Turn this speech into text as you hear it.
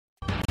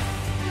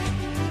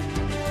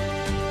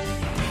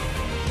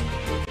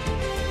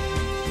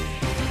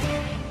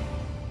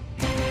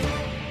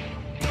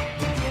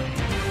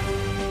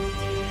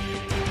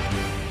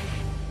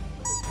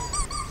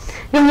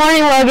Good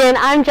morning, Logan.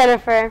 I'm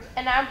Jennifer.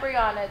 And I'm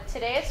Brianna.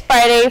 Today is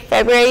Friday,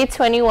 February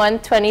 21,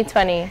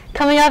 2020.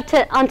 Coming up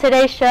on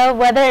today's show,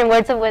 weather and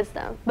words of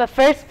wisdom. But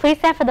first, please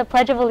stand for the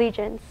Pledge of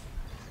Allegiance.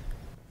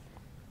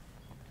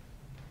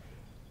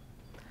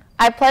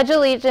 I pledge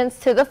allegiance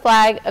to the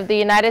flag of the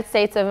United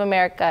States of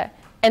America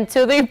and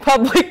to the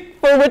republic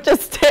for which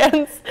it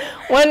stands,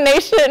 one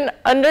nation,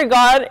 under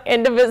God,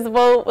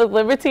 indivisible, with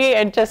liberty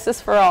and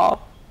justice for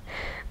all.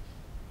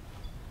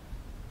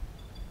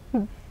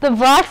 The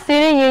Black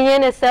Student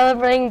Union is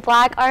celebrating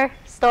Black Art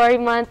Story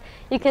Month.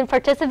 You can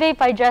participate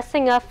by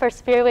dressing up for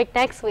Spirit Week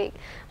next week.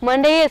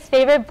 Monday is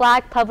favorite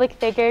Black public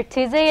figure.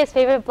 Tuesday is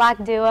favorite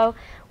Black duo.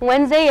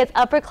 Wednesday is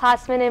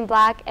upperclassmen in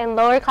black and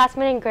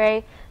lowerclassmen in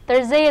gray.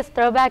 Thursday is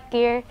throwback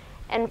gear.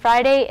 And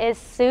Friday is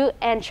suit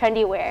and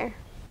trendy wear.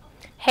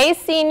 Hey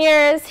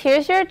seniors,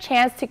 here's your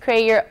chance to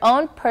create your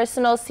own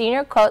personal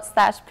senior quote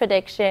 /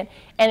 prediction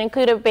and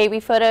include a baby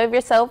photo of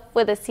yourself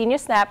with a senior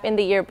snap in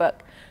the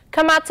yearbook.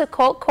 Come out to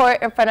Colt Court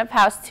in front of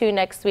House 2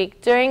 next week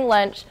during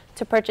lunch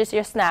to purchase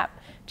your snap.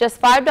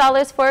 Just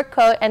 $5 for a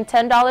quote and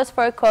 $10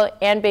 for a quote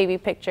and baby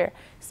picture.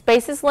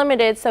 Space is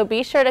limited, so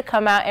be sure to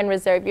come out and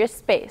reserve your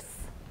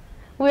space.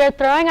 We are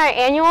throwing our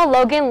annual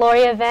Logan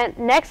Lori event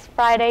next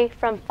Friday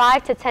from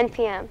 5 to 10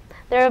 p.m.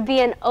 There will be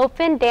an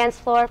open dance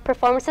floor,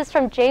 performances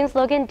from James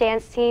Logan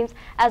dance teams,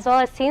 as well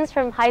as teams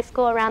from high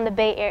school around the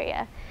Bay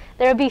Area.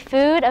 There will be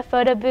food, a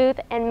photo booth,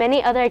 and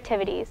many other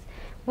activities.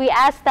 We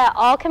ask that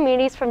all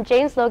communities from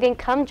James Logan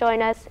come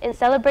join us in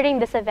celebrating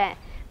this event.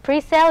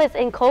 Pre-sale is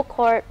in Colt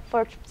Court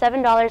for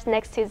 $7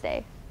 next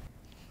Tuesday.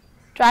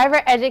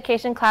 Driver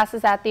education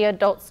classes at the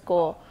adult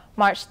school,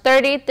 March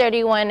 30,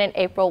 31, and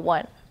April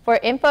 1. For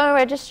info and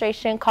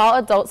registration, call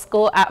Adult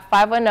School at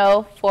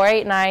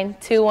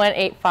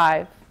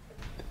 510-489-2185.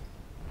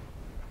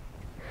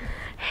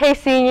 Hey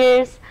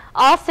seniors,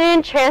 all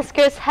student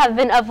transcripts have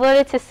been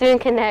uploaded to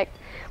Student Connect.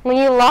 When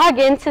you log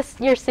into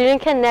your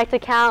Student Connect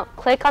account,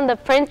 click on the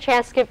print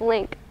transcript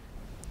link.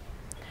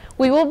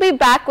 We will be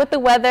back with the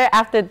weather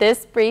after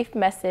this brief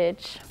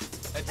message.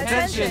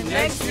 Attention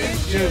next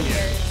year's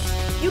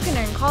juniors. You can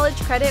earn college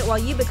credit while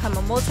you become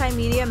a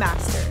multimedia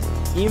master.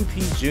 EMP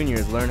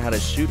juniors learn how to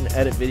shoot and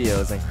edit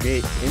videos and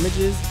create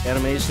images,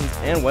 animations,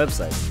 and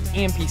websites.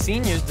 EMP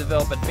seniors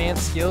develop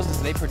advanced skills as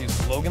they produce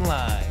Logan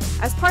Live.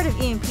 As part of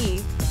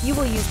EMP, you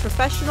will use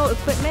professional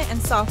equipment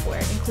and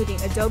software, including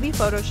Adobe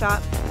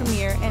Photoshop,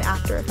 Premiere, and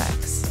After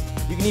Effects.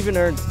 You can even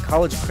earn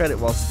college credit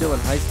while still in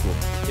high school.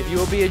 If you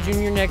will be a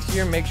junior next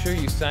year, make sure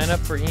you sign up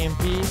for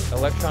EMP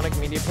Electronic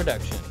Media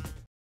Production.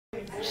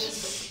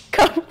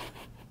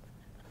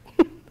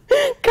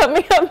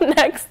 Coming up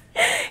next,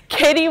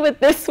 Katie with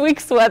this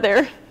week's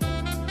weather.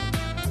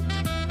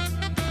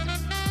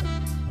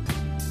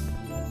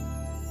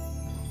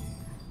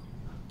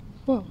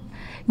 Whoa.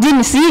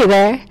 Didn't see you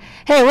there.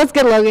 Hey, what's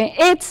good, Logan?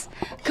 It's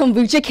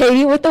Kombucha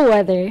Katie with the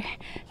weather.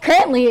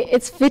 Currently,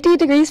 it's 50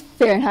 degrees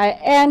Fahrenheit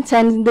and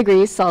 10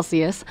 degrees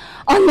Celsius.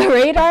 On the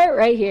radar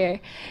right here,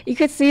 you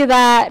could see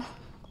that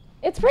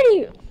it's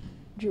pretty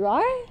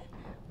dry.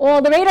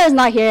 Well, the radar is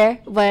not here,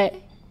 but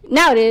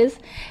now it is.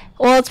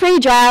 Well, it's pretty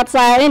dry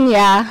outside, and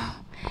yeah.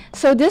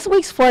 So this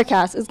week's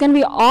forecast is going to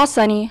be all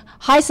sunny,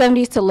 high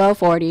 70s to low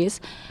 40s.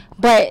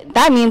 But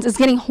that means it's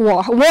getting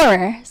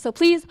warmer. So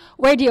please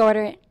wear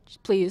deodorant,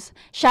 please.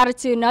 Shout out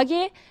to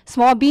Nugget,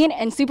 Small Bean,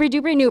 and Super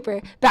Duper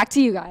Nooper. Back to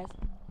you guys.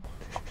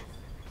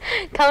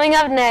 Coming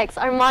up next,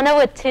 Armando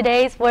with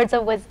today's words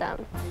of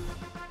wisdom.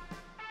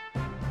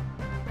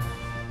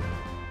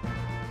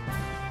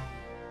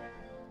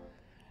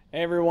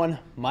 Hey everyone,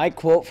 my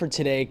quote for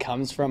today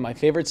comes from my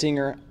favorite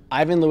singer,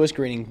 Ivan Lewis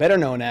Greening, better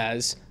known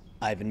as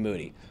Ivan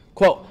Moody.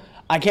 Quote,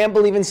 "I can't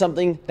believe in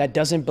something that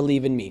doesn't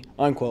believe in me,"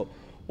 unquote.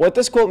 What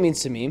this quote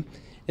means to me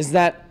is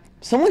that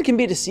someone can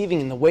be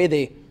deceiving in the way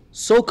they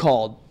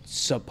so-called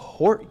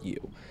support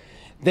you.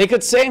 They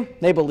could say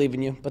they believe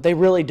in you, but they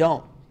really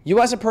don't. You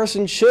as a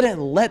person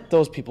shouldn't let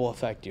those people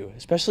affect you,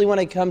 especially when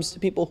it comes to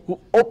people who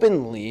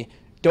openly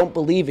don't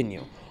believe in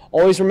you.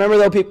 Always remember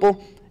though,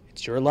 people,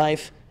 it's your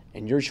life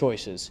and your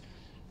choices.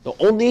 The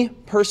only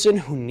person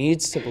who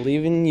needs to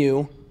believe in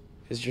you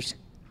is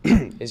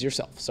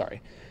yourself.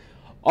 Sorry.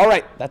 All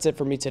right, that's it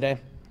for me today.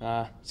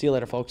 See you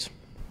later, folks.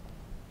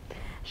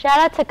 Shout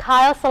out to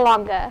Kyle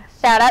Salonga.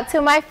 Shout out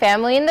to my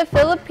family in the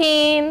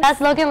Philippines.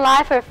 That's Logan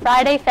Live for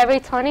Friday, February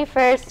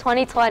 21st,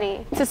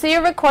 2020. To see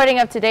a recording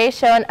of today's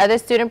show and other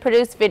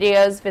student-produced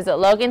videos, visit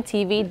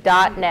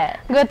logantv.net.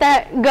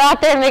 Go out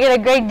there and make it a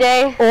great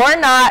day. Or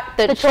not,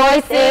 the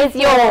choice is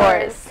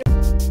yours.